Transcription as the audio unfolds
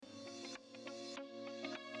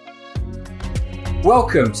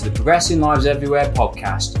Welcome to the Progressing Lives Everywhere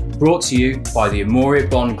podcast, brought to you by the Amoria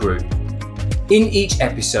Bond Group. In each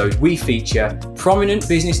episode, we feature prominent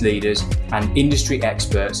business leaders and industry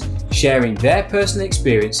experts sharing their personal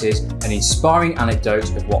experiences and inspiring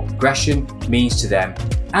anecdotes of what progression means to them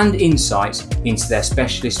and insights into their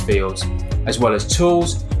specialist fields, as well as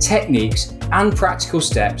tools, techniques, and practical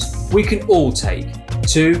steps we can all take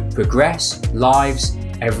to progress lives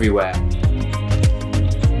everywhere.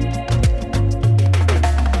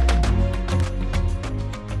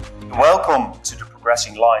 Welcome to the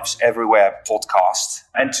Progressing Lives Everywhere podcast.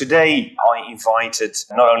 And today I invited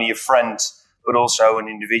not only a friend, but also an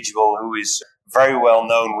individual who is very well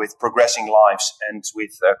known with progressing lives and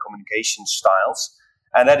with communication styles.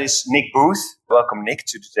 And that is Nick Booth. Welcome, Nick,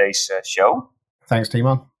 to today's show. Thanks,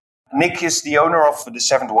 Timon. Nick is the owner of the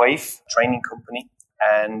Seventh Wave training company.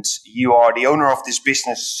 And you are the owner of this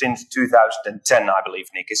business since 2010, I believe,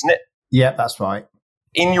 Nick, isn't it? Yeah, that's right.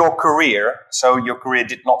 In your career, so your career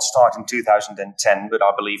did not start in 2010, but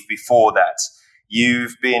I believe before that,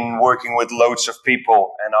 you've been working with loads of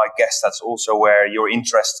people, and I guess that's also where your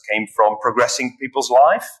interest came from, progressing people's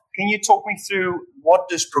life. Can you talk me through what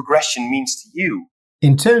does progression means to you?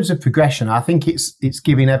 In terms of progression, I think it's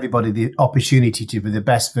giving everybody the opportunity to be the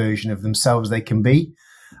best version of themselves they can be.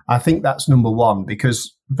 I think that's number one,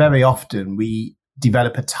 because very often we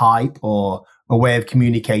develop a type or a way of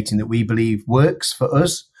communicating that we believe works for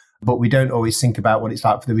us, but we don't always think about what it's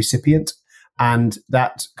like for the recipient. And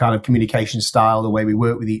that kind of communication style, the way we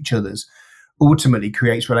work with each other's, ultimately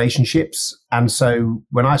creates relationships. And so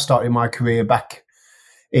when I started my career back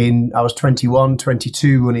I was 21,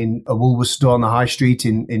 22, running a Woolworths store on the high street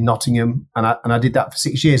in Nottingham. And I did that for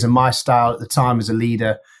 6 years. And my style at the time as a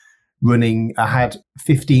leader I had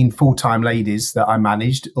 15 full-time ladies that I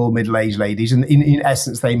managed, all middle-aged ladies. And in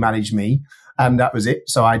essence, they managed me. And that was it.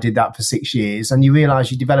 So I did that for 6 years. And you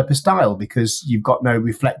realize you develop a style because you've got no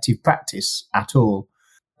reflective practice at all.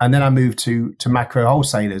 And then I moved to Macro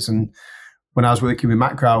Wholesalers. And when I was working with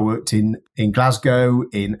Macro, I worked in Glasgow,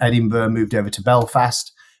 in Edinburgh, moved over to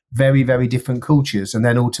Belfast. Very, very different cultures. And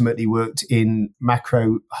then ultimately worked in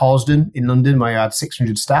Macro Harlesden in London, where I had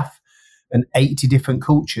 600 staff and 80 different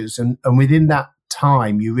cultures. And within that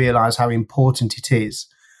time, you realize how important it is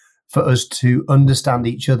for us to understand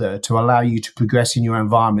each other, to allow you to progress in your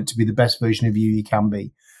environment, to be the best version of you can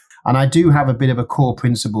be. And I do have a bit of a core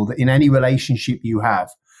principle that in any relationship you have,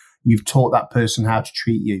 you've taught that person how to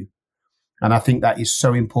treat you. And I think that is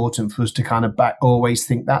so important for us to kind of always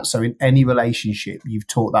think that. So in any relationship, you've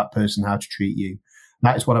taught that person how to treat you.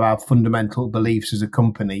 That is one of our fundamental beliefs as a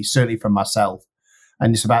company, certainly from myself.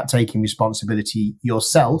 And it's about taking responsibility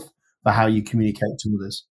yourself for how you communicate to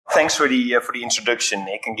others. Thanks for the introduction,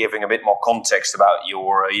 Nick, and giving a bit more context about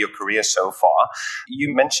your career so far.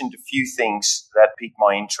 You mentioned a few things that piqued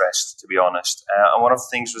my interest, to be honest. And one of the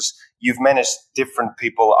things was you've managed different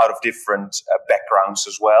people out of different backgrounds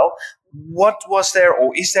as well. What was there,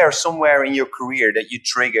 or is there somewhere in your career that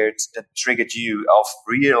triggered you of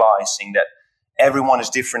realizing that everyone is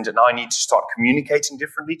different and I need to start communicating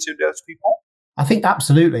differently to those people? I think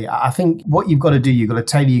absolutely. I think what you've got to do, you've got to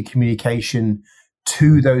tailor your communication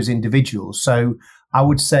to those individuals. So I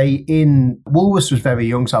would say Woolworths was very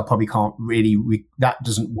young, so I probably can't really, that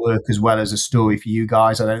doesn't work as well as a story for you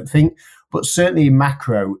guys, I don't think. But certainly in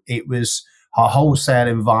Macro, it was a wholesale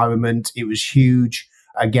environment. It was huge.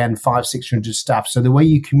 Again, 500-600 staff. So the way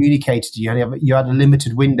you communicated, you had a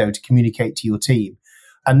limited window to communicate to your team.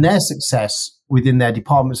 And their success within their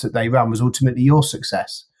departments that they ran was ultimately your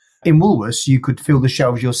success. In Woolworths, you could fill the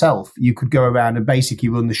shelves yourself. You could go around and basically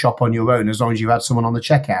run the shop on your own as long as you had someone on the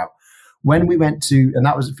checkout. When we went and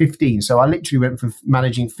that was at 15, so I literally went from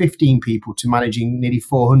managing 15 people to managing nearly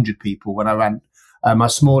 400 people when I ran my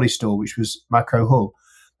smallest store, which was Macro Hull.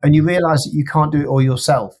 And you realize that you can't do it all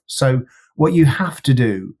yourself. So what you have to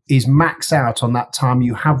do is max out on that time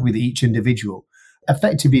you have with each individual.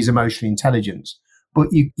 Effectively is emotional intelligence. But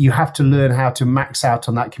you have to learn how to max out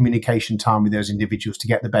on that communication time with those individuals to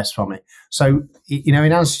get the best from it. So, in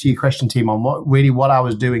answer to your question, Timon, what I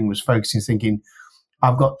was doing was focusing, thinking,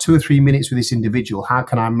 I've got 2 or 3 minutes with this individual. How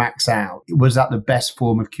can I max out? Was that the best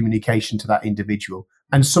form of communication to that individual?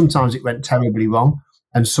 And sometimes it went terribly wrong.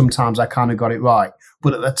 And sometimes I kind of got it right.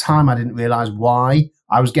 But at the time, I didn't realize why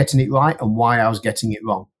I was getting it right and why I was getting it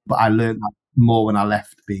wrong. But I learned that more when I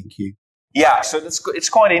left B&Q. Yeah, so it's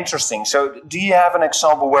quite interesting. So do you have an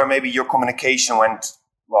example where maybe your communication went,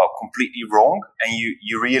 completely wrong and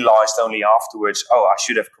you realized only afterwards, I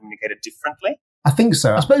should have communicated differently? I think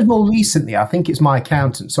so. I suppose more recently, I think it's my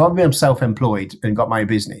accountant. So I've been self-employed and got my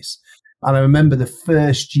business. And I remember the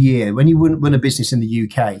first year when you wouldn't run a business in the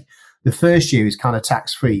UK, The first year is kind of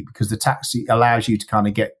tax-free because the tax allows you to kind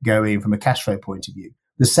of get going from a cash flow point of view.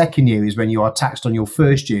 The second year is when you are taxed on your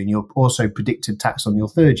first year and you're also predicted tax on your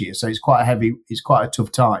third year. So it's quite a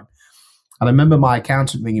tough time. And I remember my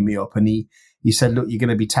accountant ringing me up and he said, look, you're going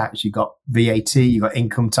to be taxed. You got VAT, you got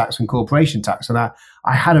income tax and corporation tax. And I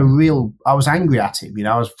was angry at him.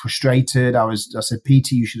 I was frustrated. I said,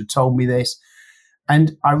 PT, you should have told me this.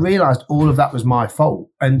 And I realized all of that was my fault.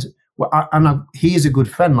 And he is a good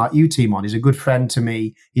friend like you, Timon. He's a good friend to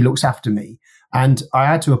me. He looks after me. And I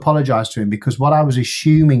had to apologize to him because what I was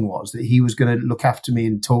assuming was that he was going to look after me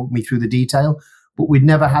and talk me through the detail. But we'd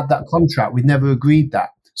never had that contract. We'd never agreed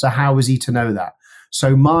that. So how was he to know that?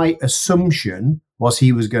 So my assumption was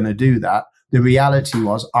he was going to do that. The reality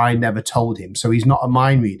was I never told him. So he's not a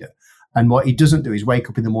mind reader. And what he doesn't do is wake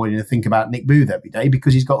up in the morning and think about Nick Booth every day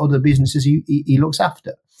because he's got other businesses he looks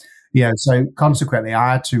after. So consequently,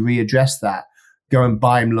 I had to readdress that, go and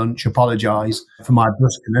buy him lunch, apologize for my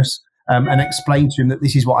brusqueness, and explain to him that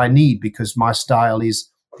this is what I need because my style is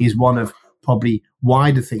one of probably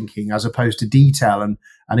wider thinking as opposed to detail. And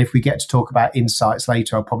if we get to talk about insights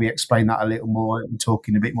later, I'll probably explain that a little more and talk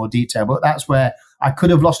in a bit more detail. But that's where I could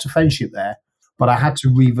have lost a friendship there, but I had to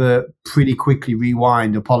revert pretty quickly,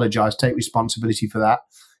 rewind, apologize, take responsibility for that,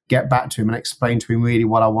 get back to him and explain to him really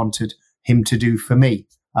what I wanted him to do for me.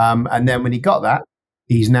 And then when he got that,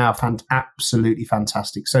 he's now absolutely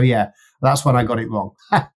fantastic. So yeah, that's when I got it wrong.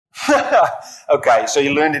 Okay, so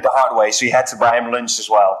you learned it the hard way. So you had to buy him lunch as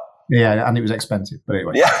well. Yeah, and it was expensive, but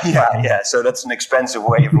anyway. Yeah. So that's an expensive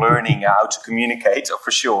way of learning how to communicate,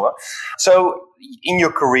 for sure. So in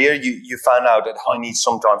your career, you found out that I need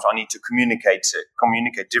to communicate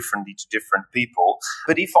differently to different people.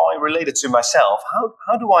 But if I relate it to myself,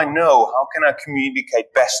 how do I know? How can I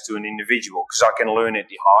communicate best to an individual? Because I can learn it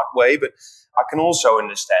the hard way, but I can also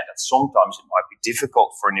understand that sometimes it might be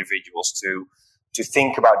difficult for individuals to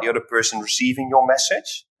think about the other person receiving your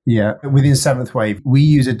message. Yeah, within Seventh Wave, we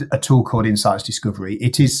use a tool called Insights Discovery.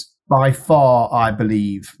 It is by far, I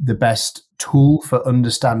believe, the best tool for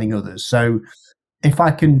understanding others. So if I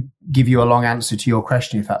can give you a long answer to your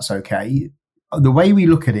question, if that's okay, the way we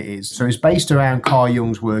look at it is, so it's based around Carl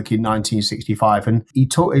Jung's work in 1965, and he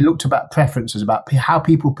looked about preferences, about how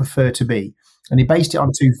people prefer to be, and he based it on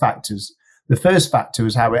two factors. The first factor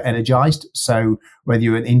was how we're energized. So whether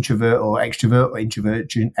you're an introvert or extrovert or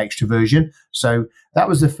extroversion. So that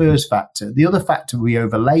was the first factor. The other factor we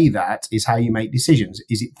overlay that is how you make decisions.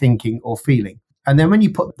 Is it thinking or feeling? And then when you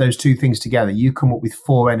put those two things together, you come up with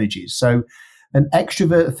four energies. So an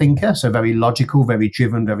extrovert thinker, so very logical, very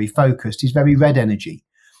driven, very focused, is very red energy.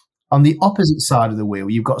 On the opposite side of the wheel,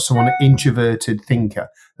 you've got someone, an introverted thinker.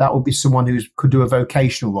 That would be someone who could do a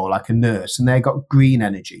vocational role like a nurse, and they've got green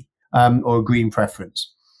energy. Or a green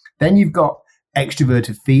preference. Then you've got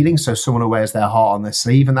extroverted feeling, so someone who wears their heart on their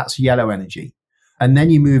sleeve, and that's yellow energy. And then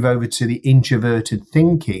you move over to the introverted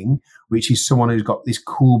thinking, which is someone who's got this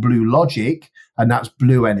cool blue logic, and that's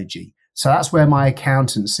blue energy. So that's where my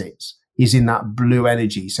accountant sits, is in that blue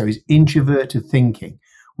energy. So he's introverted thinking,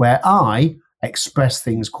 where I express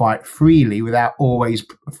things quite freely without always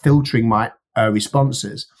filtering my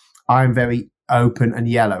responses. I'm very open and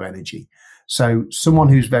yellow energy. So someone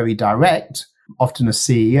who's very direct, often a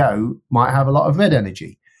CEO, might have a lot of red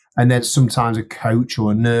energy. And then sometimes a coach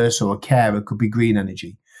or a nurse or a carer could be green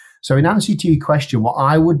energy. So in answer to your question, what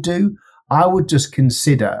I would do, I would just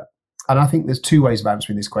consider, and I think there's two ways of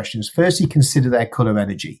answering these questions. Firstly, consider their color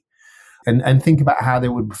energy and think about how they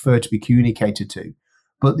would prefer to be communicated to.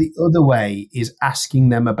 But the other way is asking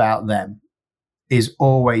them about them is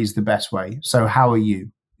always the best way. So how are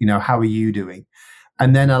you? How are you doing?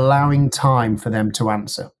 And then allowing time for them to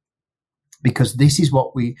answer. Because this is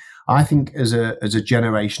what I think as a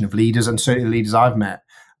generation of leaders, and certainly leaders I've met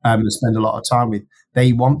and spend a lot of time with,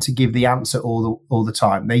 they want to give the answer all the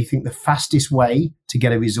time. They think the fastest way to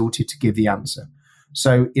get a result is to give the answer.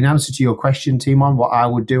 So in answer to your question, Timon, what I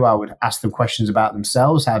would do, I would ask them questions about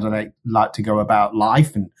themselves. How do they like to go about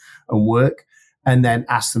life and work? And then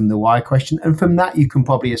ask them the why question. And from that, you can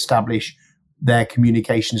probably establish their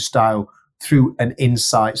communication style through an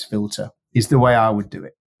insights filter is the way I would do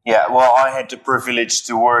it. Yeah, well, I had the privilege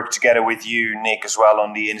to work together with you, Nick, as well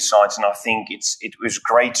on the insights. And I think it was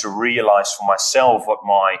great to realize for myself what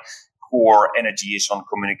my core energy is on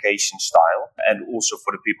communication style. And also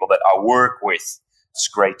for the people that I work with, it's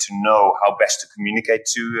great to know how best to communicate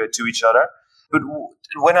to each other. But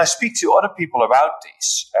when I speak to other people about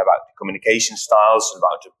this, about the communication styles,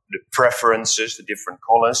 about the preferences, the different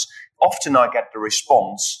colors, often I get the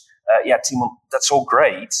response, Timon, that's all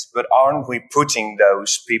great, but aren't we putting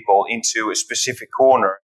those people into a specific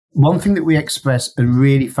corner? One thing that we express and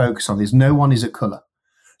really focus on is no one is a colour.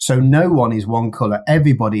 So no one is one colour.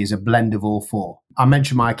 Everybody is a blend of all four. I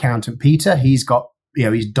mentioned my accountant, Peter. He's got,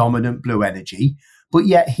 his dominant blue energy, but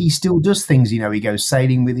yet he still does things. He goes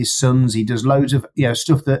sailing with his sons. He does loads of,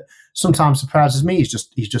 stuff that sometimes surprises me.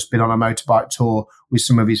 He's just been on a motorbike tour with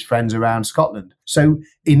some of his friends around Scotland. So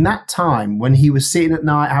in that time, when he was sitting at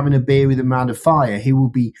night having a beer with them around a fire, he will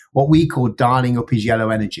be what we call dialing up his yellow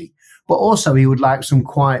energy. But also he would like some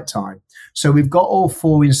quiet time. So we've got all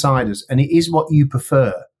four inside us, and it is what you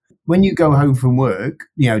prefer. When you go home from work,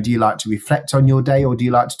 do you like to reflect on your day or do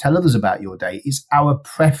you like to tell others about your day? It's our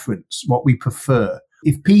preference, what we prefer.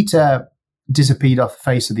 If Peter disappeared off the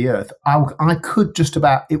face of the earth, I could just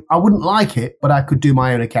about, I wouldn't like it, but I could do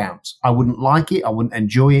my own accounts. I wouldn't like it, I wouldn't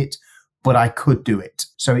enjoy it, but I could do it.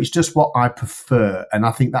 So it's just what I prefer. And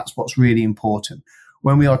I think that's what's really important.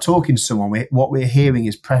 When we are talking to someone, what we're hearing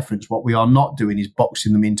is preference. What we are not doing is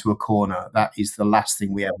boxing them into a corner. That is the last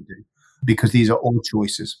thing we ever do, because these are all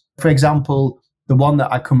choices. For example, the one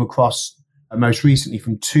that I come across most recently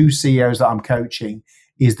from two CEOs that I'm coaching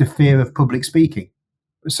is the fear of public speaking.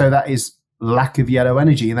 So that is lack of yellow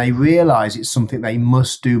energy, and they realize it's something they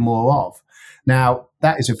must do more of. Now,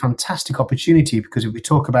 that is a fantastic opportunity, because if we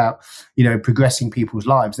talk about, progressing people's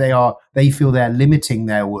lives, they feel they're limiting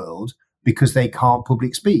their world because they can't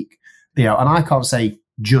public speak. And I can't say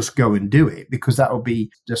just go and do it, because that would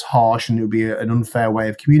be just harsh and it would be an unfair way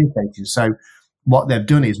of communicating. So what they've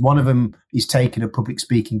done is one of them is taking a public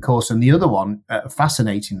speaking course, and the other one,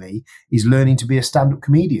 fascinatingly, is learning to be a stand-up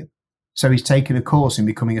comedian. So he's taken a course in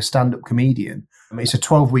becoming a stand-up comedian. It's a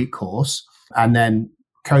 12-week course, and then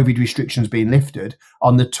COVID restrictions being lifted.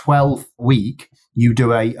 On the 12th week, you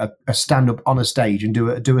do a stand-up on a stage and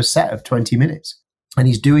do a set of 20 minutes. And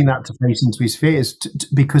he's doing that to face into his fears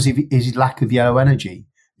because of his lack of yellow energy,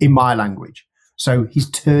 in my language. So he's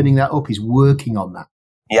turning that up. He's working on that.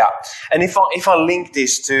 Yeah. And if I link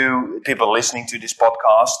this to people listening to this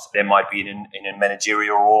podcast, they might be in a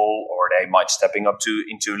managerial role, or they might stepping up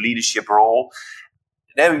into a leadership role.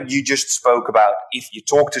 Now, you just spoke about if you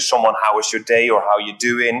talk to someone, how is your day or how you're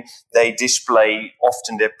doing, they display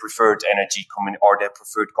often their preferred energy or their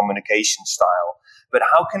preferred communication style. But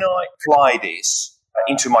how can I apply this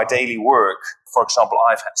into my daily work? For example,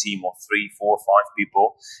 I've had a team of 3, 4, 5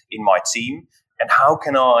 people in my team. And how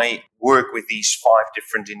can I work with these 5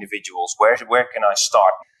 different individuals? Where can I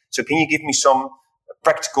start? So can you give me some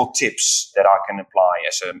practical tips that I can apply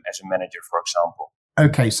as a manager, for example?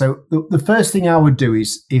 Okay, so the first thing I would do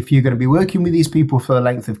is, if you're going to be working with these people for a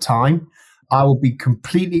length of time, I will be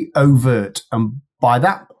completely overt. And by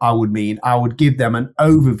that, I would mean I would give them an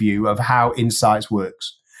overview of how Insights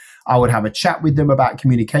works. I would have a chat with them about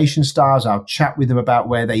communication styles. I'll chat with them about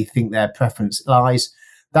where they think their preference lies.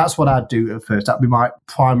 That's what I'd do at first. That'd be my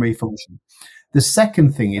primary function. The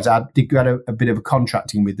second thing is I'd get a bit of a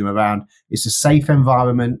contracting with them around, it's a safe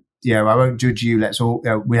environment. I won't judge you. Let's all,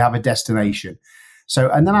 we have a destination. So,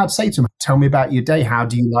 and then I'd say to them, tell me about your day. How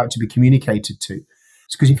do you like to be communicated to?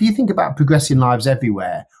 Because if you think about progressing lives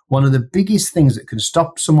everywhere, one of the biggest things that can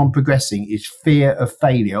stop someone progressing is fear of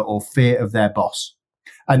failure or fear of their boss.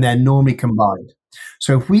 And they're normally combined.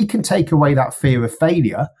 So if we can take away that fear of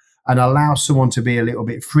failure and allow someone to be a little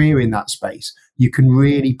bit freer in that space, you can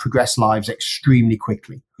really progress lives extremely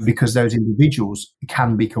quickly, because those individuals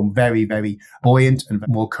can become very, very buoyant and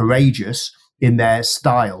more courageous in their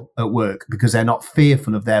style at work, because they're not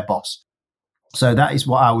fearful of their boss. So that is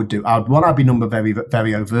what I would do. I'd be very,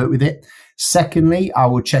 very overt with it. Secondly, I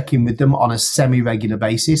would check in with them on a semi-regular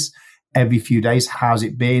basis every few days. How's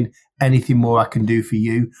it been? Anything more I can do for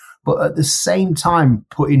you? But at the same time,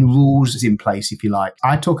 putting rules in place, if you like.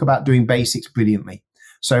 I talk about doing basics brilliantly.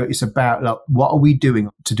 So it's about, look, what are we doing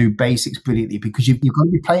to do basics brilliantly? Because you've got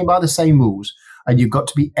to be playing by the same rules, and you've got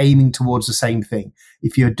to be aiming towards the same thing.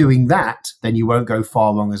 If you're doing that, then you won't go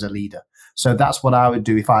far wrong as a leader. So that's what I would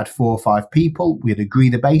do. If I had 4 or 5 people, we'd agree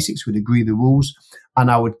the basics, we'd agree the rules, and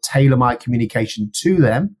I would tailor my communication to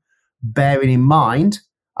them, bearing in mind,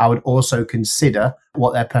 I would also consider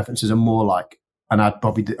what their preferences are more like. And I'd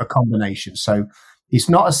probably do a combination. So it's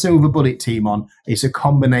not a silver bullet, Timon. It's a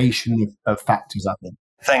combination of factors, I think.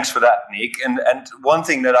 Thanks for that, Nick. And one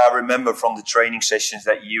thing that I remember from the training sessions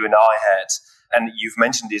that you and I had, and you've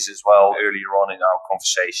mentioned this as well earlier on in our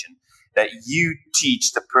conversation, that you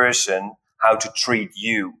teach the person how to treat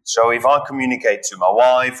you. So if I communicate to my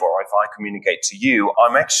wife, or if I communicate to you,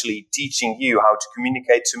 I'm actually teaching you how to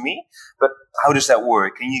communicate to me. But how does that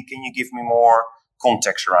work? Can you give me more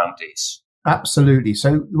context around this? Absolutely.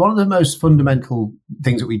 So one of the most fundamental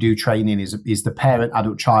things that we do training is the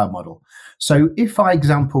parent-adult-child model. So if, for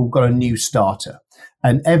example, got a new starter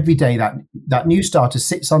And every day that new starter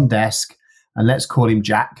sits on desk, and let's call him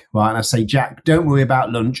Jack, right? And I say, Jack, don't worry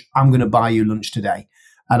about lunch. I'm going to buy you lunch today.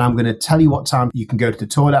 And I'm going to tell you what time you can go to the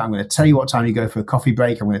toilet. I'm going to tell you what time you go for a coffee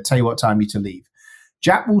break. I'm going to tell you what time you to leave.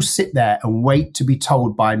 Jack will sit there and wait to be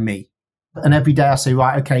told by me. And every day I say,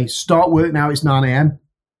 right, okay, start work now, it's 9 a.m.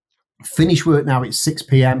 Finish work now, it's 6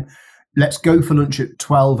 p.m. Let's go for lunch at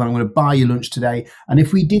 12, and I'm going to buy you lunch today. And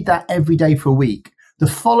if we did that every day for a week, the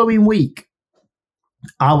following week,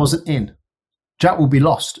 I wasn't in. Jack will be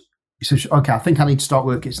lost. He says, okay, I think I need to start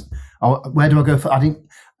work. Where do I go for?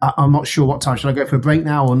 I'm not sure what time. Should I go for a break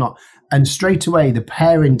now or not? And straight away, the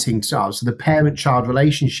parenting style, so the parent-child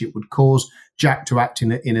relationship would cause Jack to act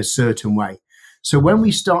in a certain way. So when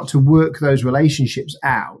we start to work those relationships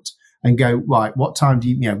out and go, right, what time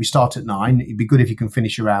do we start at 9. It'd be good if you can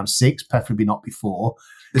finish around 6, preferably not before.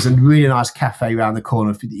 There's a really nice cafe around the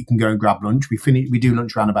corner that you can go and grab lunch. We do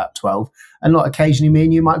lunch around about 12. And occasionally me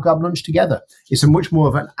and you might grab lunch together. It's a much more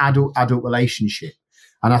of an adult relationship.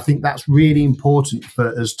 And I think that's really important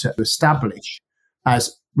for us to establish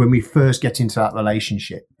as when we first get into that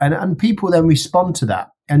relationship. And people then respond to that.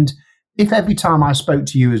 And if every time I spoke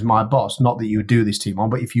to you as my boss, not that you would do this, Timon,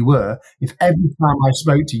 but if every time I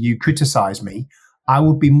spoke to you, criticise me, I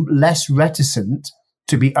would be less reticent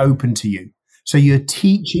to be open to you. So you're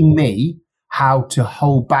teaching me how to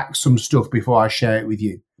hold back some stuff before I share it with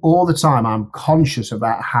you. All the time, I'm conscious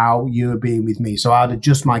about how you're being with me. So I'd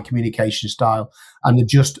adjust my communication style and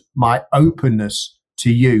adjust my openness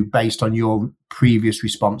to you based on your previous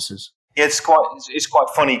responses. Yeah, it's quite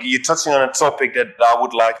funny. You're touching on a topic that I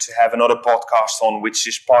would like to have another podcast on, which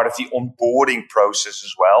is part of the onboarding process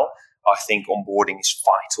as well. I think onboarding is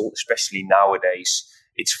vital, especially nowadays.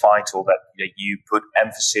 It's vital that you put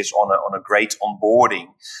emphasis on a great onboarding.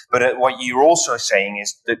 But what you're also saying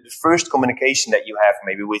is that the first communication that you have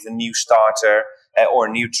maybe with a new starter or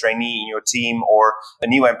a new trainee in your team or a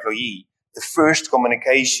new employee, the first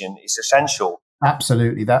communication is essential.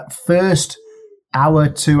 Absolutely. That first hour,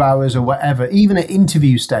 2 hours or whatever, even at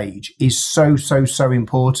interview stage is so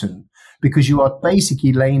important, because you are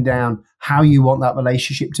basically laying down how you want that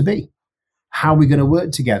relationship to be, how we're going to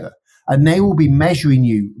work together. And they will be measuring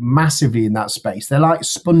you massively in that space. They're like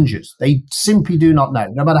sponges. They simply do not know.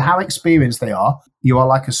 No matter how experienced they are, you are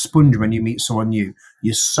like a sponge when you meet someone new.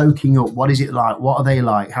 You're soaking up. What is it like? What are they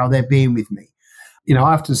like? How they're being with me? I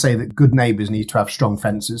often say that good neighbours need to have strong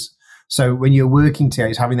fences. So when you're working together,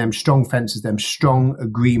 it's having them strong fences, them strong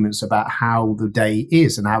agreements about how the day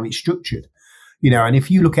is and how it's structured. And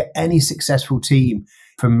if you look at any successful team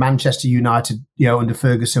from Manchester United, under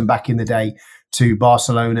Ferguson back in the day, to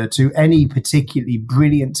Barcelona, to any particularly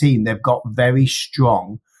brilliant team, they've got very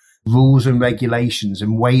strong rules and regulations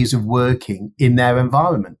and ways of working in their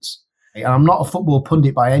environments. And I'm not a football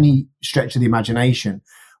pundit by any stretch of the imagination,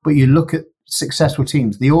 but you look at successful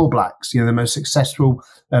teams, the All Blacks, the most successful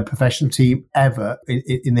professional team ever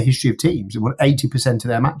in the history of teams, won 80% of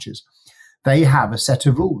their matches. They have a set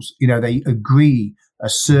of rules. They agree a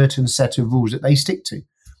certain set of rules that they stick to.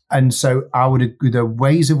 And so I would agree, the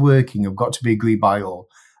ways of working have got to be agreed by all,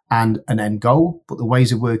 and an end goal, but the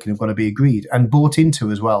ways of working have got to be agreed and bought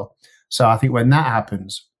into as well. So I think when that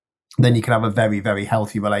happens, then you can have a very, very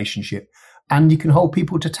healthy relationship, and you can hold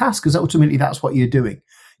people to task, because ultimately that's what you're doing.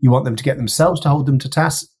 You want them to get themselves to hold them to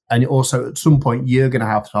task, and also at some point you're going to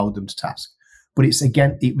have to hold them to task. But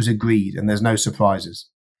it was agreed, and there's no surprises.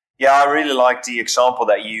 Yeah, I really like the example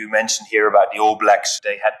that you mentioned here about the All Blacks.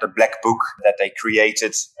 They had the black book that they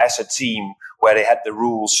created as a team, where they had the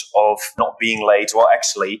rules of not being late. Well,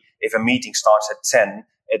 actually, if a meeting starts at 10,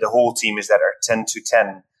 the whole team is there at 10 to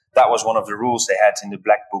 10. That was one of the rules they had in the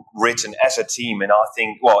black book, written as a team. And I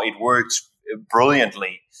think, it worked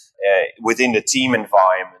brilliantly within the team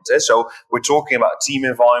environment. So we're talking about team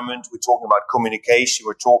environment, we're talking about communication,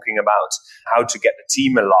 we're talking about how to get the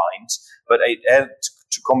team aligned. But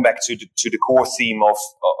to come back to the core theme of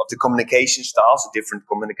the communication styles, the different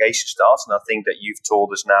communication styles. And I think that you've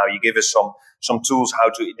told us now, you give us some tools how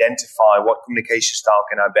to identify what communication style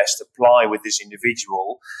can I best apply with this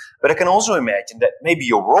individual. But I can also imagine that maybe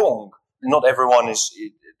you're wrong. Not everyone is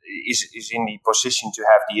in the position to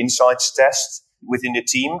have the insights test within the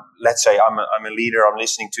team. Let's say I'm a leader, I'm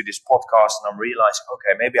listening to this podcast and I'm realizing,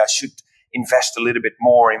 okay, maybe I should invest a little bit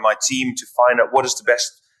more in my team to find out what is the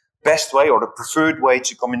best way or the preferred way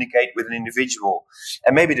to communicate with an individual.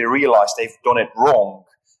 And maybe they realize they've done it wrong.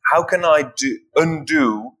 How can I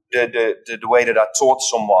undo the way that I taught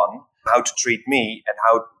someone how to treat me and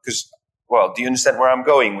how, because, do you understand where I'm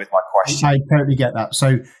going with my question? I totally get that.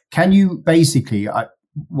 So can you basically,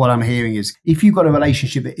 what I'm hearing is, if you've got a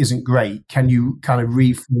relationship that isn't great, can you kind of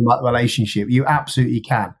reform that relationship? You absolutely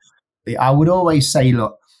can. I would always say,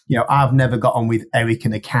 look, I've never got on with Eric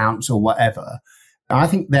in accounts or whatever. I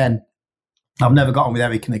think then I've never got on with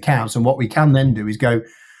Eric in accounts. And what we can then do is go,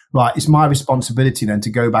 right, it's my responsibility then to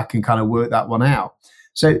go back and kind of work that one out.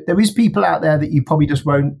 So there is people out there that you probably just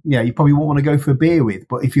won't, you probably won't want to go for a beer with.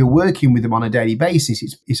 But if you're working with them on a daily basis,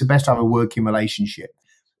 it's the best to have a working relationship.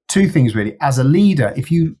 Two things really. As a leader,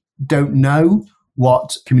 if you don't know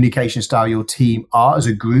what communication style your team are as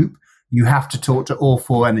a group, you have to talk to all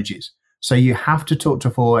four energies. So you have to talk to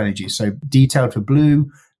four energies. So detailed for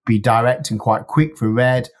blue, be direct and quite quick for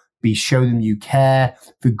red, be show them you care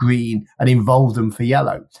for green, and involve them for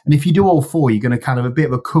yellow. And if you do all four, you're going to kind of a bit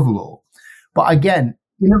of a coverall. But again,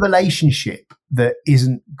 in a relationship that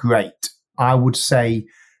isn't great, I would say,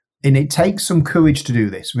 and it takes some courage to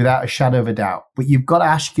do this without a shadow of a doubt, but you've got to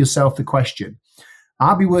ask yourself the question,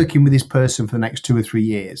 I'll be working with this person for the next 2 or 3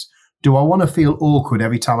 years. Do I want to feel awkward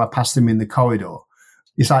every time I pass them in the corridor?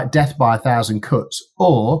 It's like death by 1,000 cuts.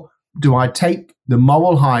 Or do I take the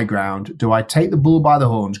moral high ground? Do I take the bull by the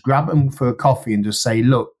horns, grab them for a coffee and just say,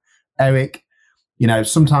 look, Eric,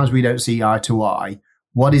 sometimes we don't see eye to eye.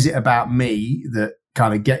 What is it about me that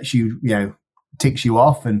kind of gets you, ticks you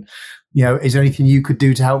off? And, is there anything you could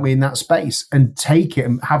do to help me in that space? And take it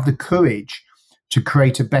and have the courage to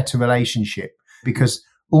create a better relationship, because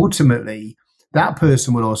ultimately that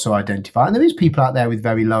person will also identify. And there is people out there with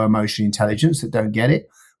very low emotional intelligence that don't get it.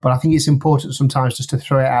 But I think it's important sometimes just to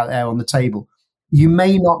throw it out there on the table. You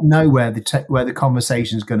may not know where the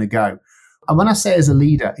conversation is going to go. And when I say as a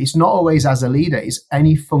leader, it's not always as a leader. It's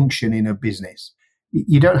any function in a business.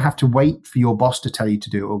 You don't have to wait for your boss to tell you to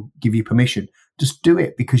do it or give you permission. Just do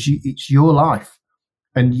it, because it's your life.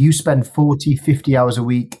 And you spend 40, 50 hours a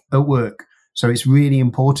week at work. So it's really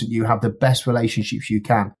important you have the best relationships you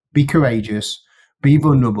can. Be courageous, be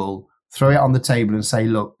vulnerable, throw it on the table and say,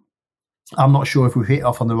 look, I'm not sure if we've hit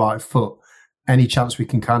off on the right foot. Any chance we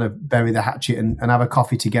can kind of bury the hatchet and have a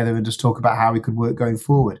coffee together and just talk about how we could work going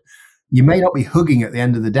forward. You may not be hugging at the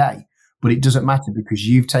end of the day, but it doesn't matter because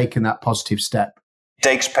you've taken that positive step. It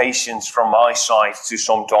takes patience from my side to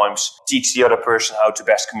sometimes teach the other person how to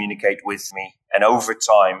best communicate with me. And over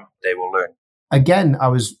time, they will learn. Again, I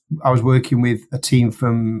was working with a team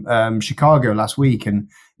from Chicago last week, and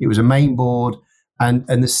it was a main board. And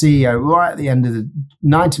the CEO, right at the end of the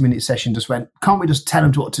 90-minute session, just went, can't we just tell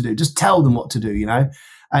them what to do? Just tell them what to do,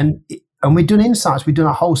 And we'd done insights. We'd done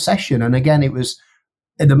a whole session. And again, it was,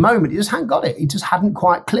 at the moment, he just hadn't got it. It just hadn't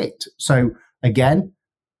quite clicked. So again,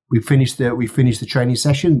 we finished the training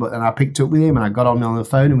session, but then I picked up with him and I got on the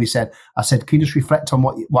phone and I said, can you just reflect on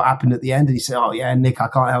what happened at the end? And he said, oh yeah, Nick, I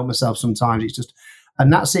can't help myself sometimes. It's just,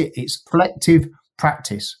 and that's it. It's reflective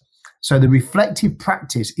practice. So the reflective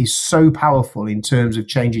practice is so powerful in terms of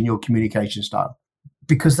changing your communication style,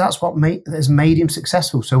 because that's what has made him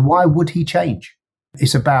successful. So why would he change?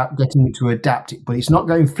 It's about getting you to adapt it, but it's not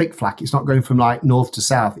going flick flack. It's not going from like north to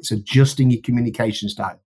south. It's adjusting your communication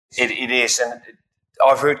style. It is. And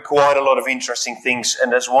I've heard quite a lot of interesting things.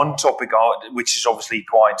 And there's one topic which is obviously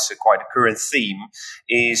quite a current theme,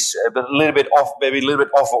 is a little bit off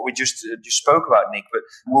what we just spoke about, Nick. But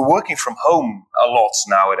we're working from home a lot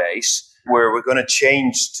nowadays, where we're going to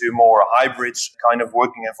change to more hybrid kind of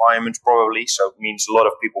working environment probably. So it means a lot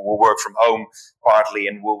of people will work from home partly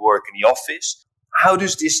and will work in the office. How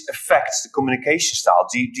does this affect the communication style?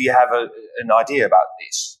 Do you have an idea about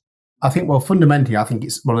this? I think, fundamentally, I think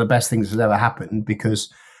it's one of the best things that's ever happened,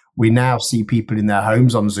 because we now see people in their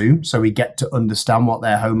homes on Zoom. So we get to understand what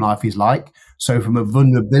their home life is like. So from a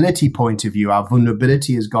vulnerability point of view, our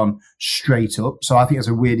vulnerability has gone straight up. So I think it's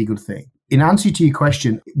a really good thing. In answer to your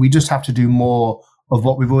question, we just have to do more of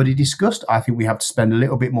what we've already discussed. I think we have to spend a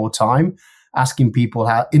little bit more time asking people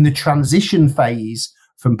how, in the transition phase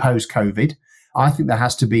from post-COVID, I think there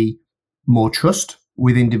has to be more trust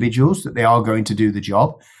with individuals that they are going to do the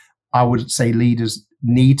job. I would say leaders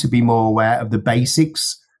need to be more aware of the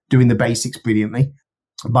basics, doing the basics brilliantly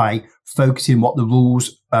by focusing what the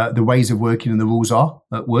rules, the ways of working and the rules are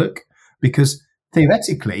at work, because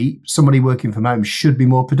theoretically, somebody working from home should be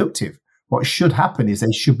more productive. What should happen is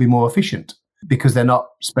they should be more efficient because they're not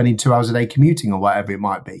spending 2 hours a day commuting or whatever it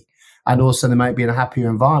might be. And also they might be in a happier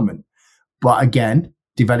environment. But again,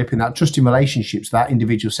 developing that trusting relationships, that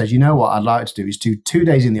individual says, you know what I'd like to do is do 2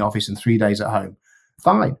 days in the office and 3 days at home.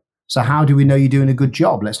 Fine. So how do we know you're doing a good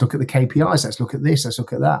job? Let's look at the KPIs. Let's look at this. Let's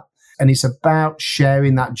look at that. And it's about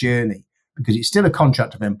sharing that journey, because it's still a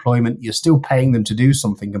contract of employment. You're still paying them to do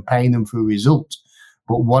something and paying them for a result.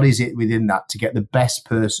 But what is it within that to get the best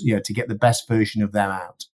person, to get the best version of them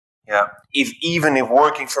out? Yeah. Even if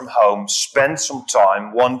working from home, spend some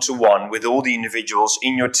time one-to-one with all the individuals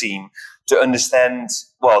in your team to understand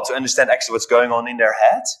actually what's going on in their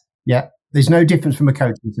head. Yeah. There's no difference from a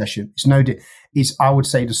coaching session. It's I would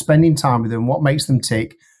say, just spending time with them, what makes them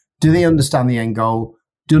tick. Do they understand the end goal?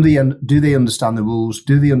 Do they understand the rules?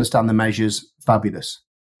 Do they understand the measures? Fabulous.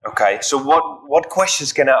 Okay, so what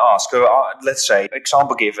questions can I ask? Let's say,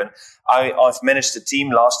 example given, I've managed a team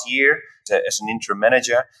last year as an interim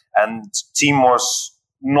manager, and team was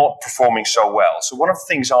not performing so well. So one of the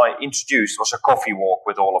things I introduced was a coffee walk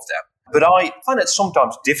with all of them. But I find it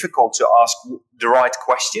sometimes difficult to ask the right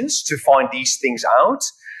questions to find these things out.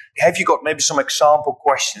 Have you got maybe some example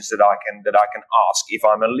questions that I can ask if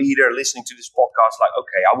I'm a leader listening to this podcast? Like,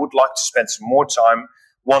 okay, I would like to spend some more time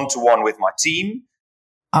one-to-one with my team.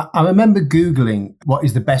 I remember Googling what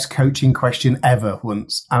is the best coaching question ever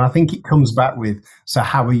once, and I think it comes back with, so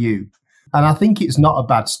how are you? And I think it's not a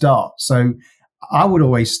bad start. So I would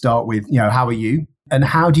always start with, how are you? And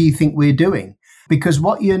how do you think we're doing? Because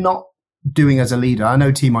what you're not doing as a leader, I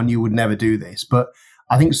know Team On You would never do this, but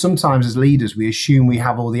I think sometimes as leaders, we assume we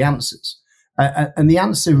have all the answers. And the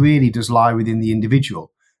answer really does lie within the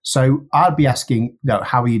individual. So I'd be asking,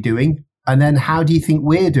 how are you doing? And then how do you think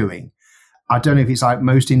we're doing? I don't know if it's like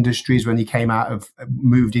most industries when you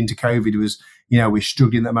moved into COVID was, we're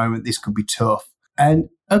struggling at the moment. This could be tough. And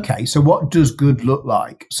okay, so what does good look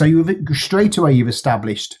like? So straight away, you've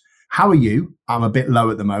established, how are you? I'm a bit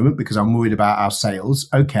low at the moment because I'm worried about our sales.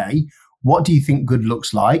 Okay. What do you think good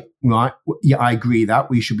looks like? Right. Yeah, I agree that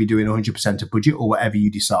we should be doing 100% of budget or whatever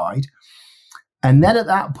you decide. And then at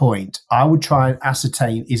that point, I would try and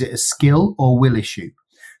ascertain, is it a skill or will issue?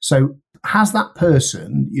 So has that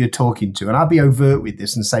person you're talking to, and I'll be overt with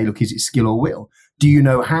this and say, look, is it skill or will? Do you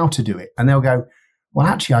know how to do it? And they'll go, well,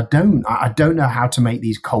 actually, I don't. I don't know how to make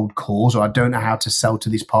these cold calls, or I don't know how to sell to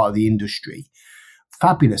this part of the industry.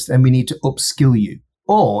 Fabulous. Then we need to upskill you.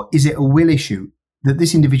 Or is it a will issue that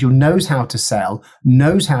this individual knows how to sell,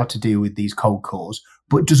 knows how to deal with these cold calls,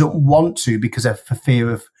 but doesn't want to because of for fear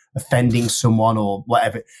of offending someone or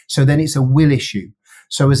whatever? So then it's a will issue.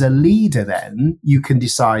 So as a leader, then you can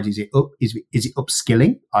decide, is it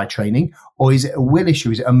upskilling, eye training, or is it a will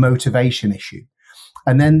issue? Is it a motivation issue?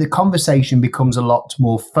 And then the conversation becomes a lot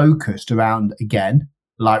more focused around, again,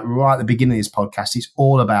 like right at the beginning of this podcast, it's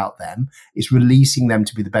all about them. It's releasing them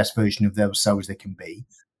to be the best version of themselves they can be.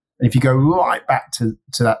 And if you go right back to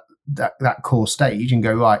that core stage and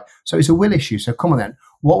go, right, so it's a will issue. So come on then,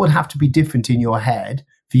 what would have to be different in your head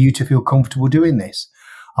for you to feel comfortable doing this?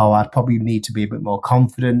 Oh, I'd probably need to be a bit more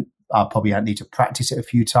confident. I'll probably need to practice it a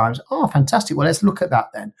few times. Oh, fantastic. Well, let's look at that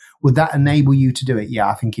then. Would that enable you to do it? Yeah,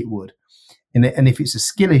 I think it would. And if it's a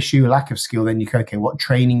skill issue, a lack of skill, then you go, okay, what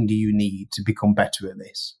training do you need to become better at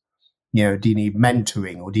this? Do you need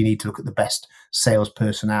mentoring, or do you need to look at the best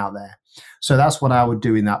salesperson out there? So that's what I would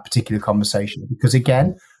do in that particular conversation. Because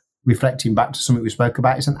again, reflecting back to something we spoke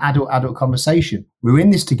about, it's an adult conversation. We're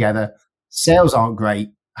in this together. Sales aren't great.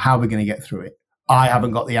 How are we going to get through it? I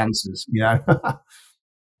haven't got the answers, Yeah.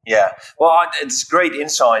 Well, it's great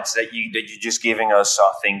insights that you're just giving us,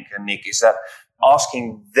 I think, Nick, is that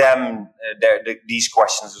asking them these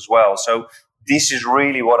questions as well. So this is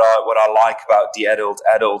really what I like about the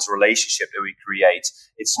adult relationship that we create.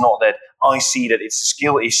 It's not that I see that it's a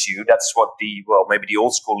skill issue. That's what maybe the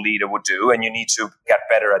old school leader would do, and you need to get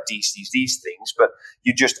better at these things. But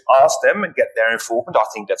you just ask them and get their involvement. I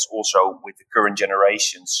think that's also with the current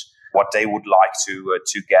generations what they would like to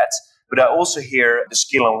get. But I also hear the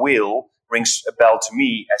skill and will rings a bell to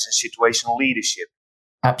me as a situational leadership.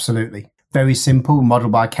 Absolutely. Very simple,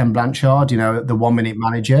 modeled by Ken Blanchard, the 1 minute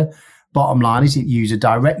manager. Bottom line is, it use a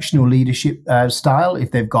directional leadership style.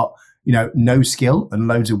 If they've got, no skill and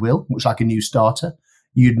loads of will, much like a new starter,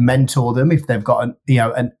 you'd mentor them. If they've got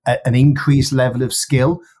an increased level of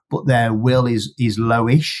skill, but their will is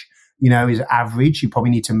lowish, is average, you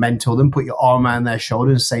probably need to mentor them, put your arm around their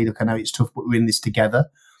shoulder and say, look, I know it's tough, but we're in this together.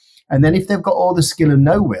 And then if they've got all the skill and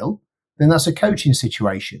no will, then that's a coaching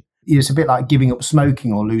situation. It's a bit like giving up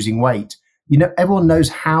smoking or losing weight. Everyone knows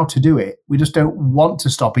how to do it. We just don't want to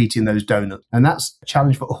stop eating those donuts. And that's a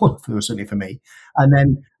challenge for all of us, certainly for me. And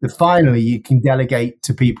then finally, you can delegate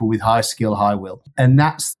to people with high skill, high will. And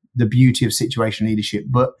that's the beauty of situational leadership.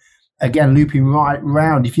 But again, looping right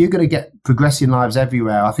round, if you're going to get progressing lives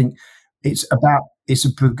everywhere, I think it's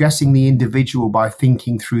progressing the individual by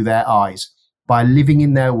thinking through their eyes, by living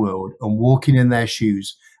in their world and walking in their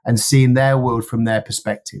shoes and seeing their world from their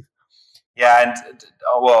perspective. Yeah, and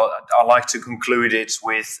I like to conclude it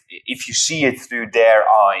with, if you see it through their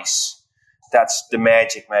eyes, that's the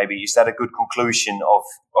magic maybe. Is that a good conclusion of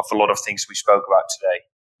a lot of things we spoke about today?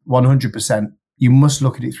 100%. You must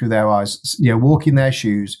look at it through their eyes. Walk in their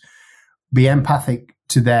shoes, be empathic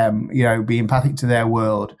to them, be empathic to their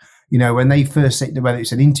world. When they first sit, whether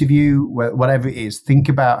it's an interview, whatever it is, think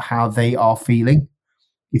about how they are feeling.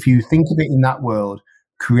 If you think of it in that world,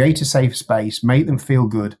 create a safe space, make them feel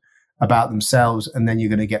good about themselves, and then you're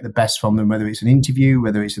going to get the best from them, whether it's an interview,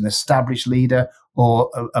 whether it's an established leader or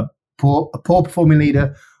a poor performing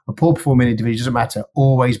leader, a poor performing individual, doesn't matter.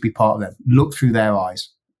 Always be part of them. Look through their eyes,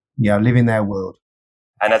 live in their world.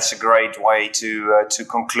 And that's a great way to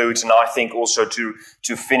conclude, and I think also to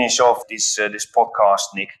finish off this podcast,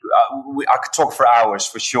 Nick. I could talk for hours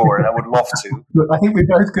for sure, and I would love to. Look, I think we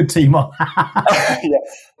both could team up. Yeah,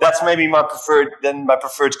 that's maybe my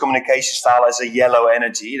preferred communication style as a yellow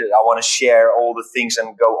energy. That I want to share all the things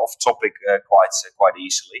and go off topic quite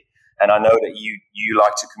easily. And I know that you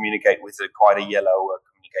like to communicate with quite a yellow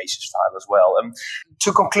communication style as well.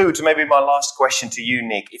 To conclude, maybe my last question to you,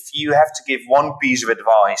 Nick, if you have to give one piece of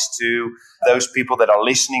advice to those people that are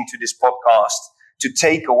listening to this podcast to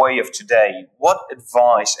take away of today, what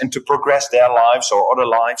advice, and to progress their lives or other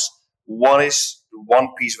lives, what is one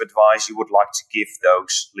piece of advice you would like to give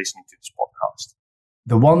those listening to this podcast?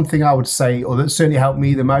 The one thing I would say, or that certainly helped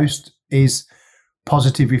me the most, is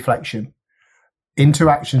positive reflection.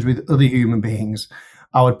 Interactions with other human beings.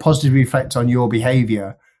 I would positively reflect on your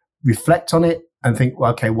behavior, reflect on it and think,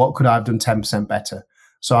 well, okay, what could I have done 10% better?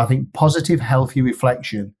 So I think positive, healthy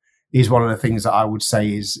reflection is one of the things that I would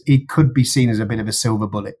say is it could be seen as a bit of a silver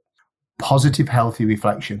bullet. Positive, healthy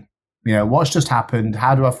reflection. What's just happened?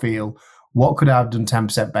 How do I feel? What could I have done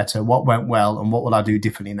 10% better? What went well? And what will I do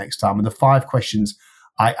differently next time? And the 5 questions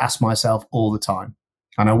I ask myself all the time.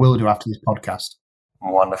 And I will do after this podcast.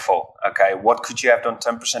 Wonderful. Okay. What could you have done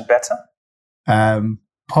 10% better?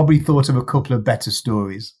 Probably thought of a couple of better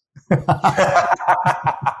stories.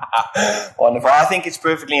 Wonderful. I think it's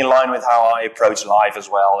perfectly in line with how I approach life as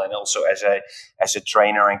well, and also as a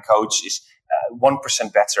trainer and coach is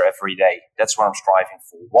 1% better every day. That's what I'm striving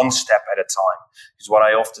for, one step at a time. Because what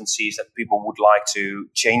I often see is that people would like to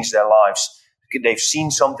change their lives. They've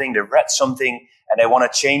seen something, they've read something, and they want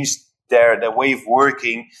to change their way of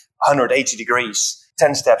working 180 degrees,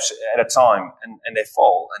 10 steps at a time, and they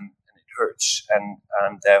fall and it hurts. And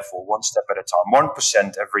therefore, one step at a time,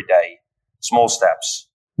 1% every day, small steps.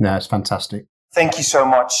 No, it's fantastic. Thank you so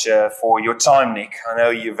much for your time, Nick. I know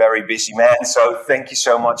you're a very busy man, so thank you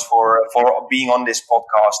so much for being on this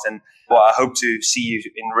podcast. And I hope to see you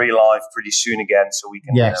in real life pretty soon again, so we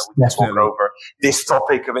can talk over this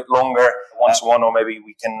topic a bit longer, one-to-one, or maybe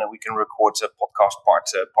we can record a podcast part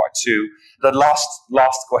 2. The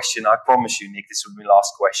last question, I promise you, Nick, this will be the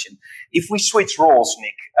last question. If we switch roles,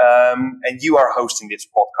 Nick, and you are hosting this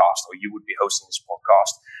podcast, or you would be hosting this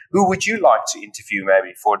podcast, who would you like to interview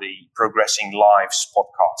maybe for the Progressing Lives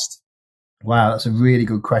podcast? Wow, that's a really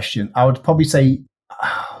good question. I would probably say,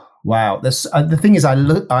 wow. The thing is, I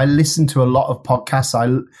listen to a lot of podcasts.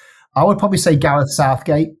 I would probably say Gareth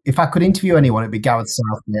Southgate. If I could interview anyone, it'd be Gareth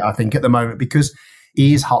Southgate, I think, at the moment, because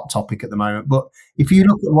he is hot topic at the moment. But if you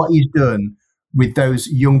look at what he's done with those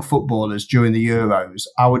young footballers during the Euros,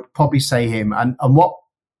 I would probably say him. And what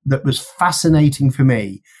that was fascinating for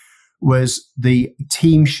me was the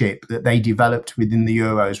teamship that they developed within the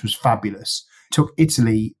Euros was fabulous. Took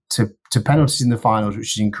Italy to penalties in the finals,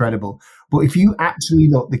 which is incredible. But if you actually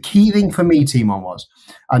look, the key thing for me, Timon, was,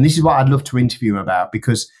 and this is what I'd love to interview him about,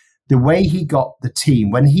 because the way he got the team,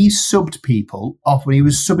 when he subbed people off, when he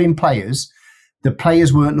was subbing players, the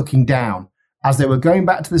players weren't looking down. As they were going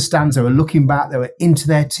back to the stands, they were looking back, they were into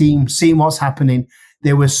their team, seeing what's happening.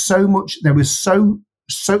 There was such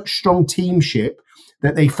strong teamship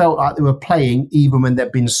that they felt like they were playing even when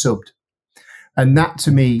they'd been subbed. And that, to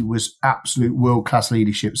me, was absolute world-class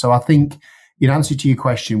leadership. So I think, in answer to your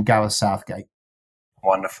question, Gareth Southgate.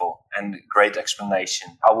 Wonderful. And great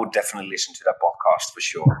explanation. I would definitely listen to that podcast for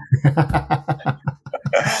sure.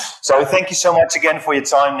 So thank you so much again for your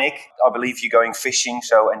time, Nick. I believe you're going fishing,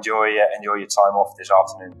 so enjoy your time off this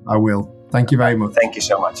afternoon. I will. Thank you very much. Thank you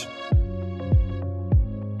so much.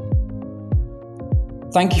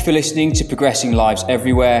 Thank you for listening to Progressing Lives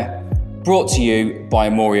Everywhere, brought to you by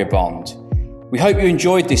Amoria Bond. We hope you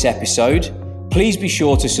enjoyed this episode. Please be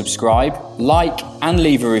sure to subscribe, like, and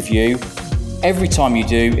leave a review. Every time you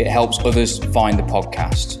do, it helps others find the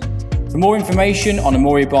podcast. For more information on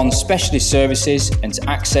Amoria Bond's specialist services and to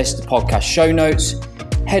access the podcast show notes,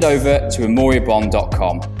 head over to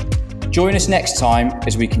amoriabond.com. Join us next time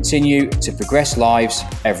as we continue to progress lives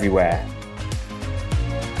everywhere.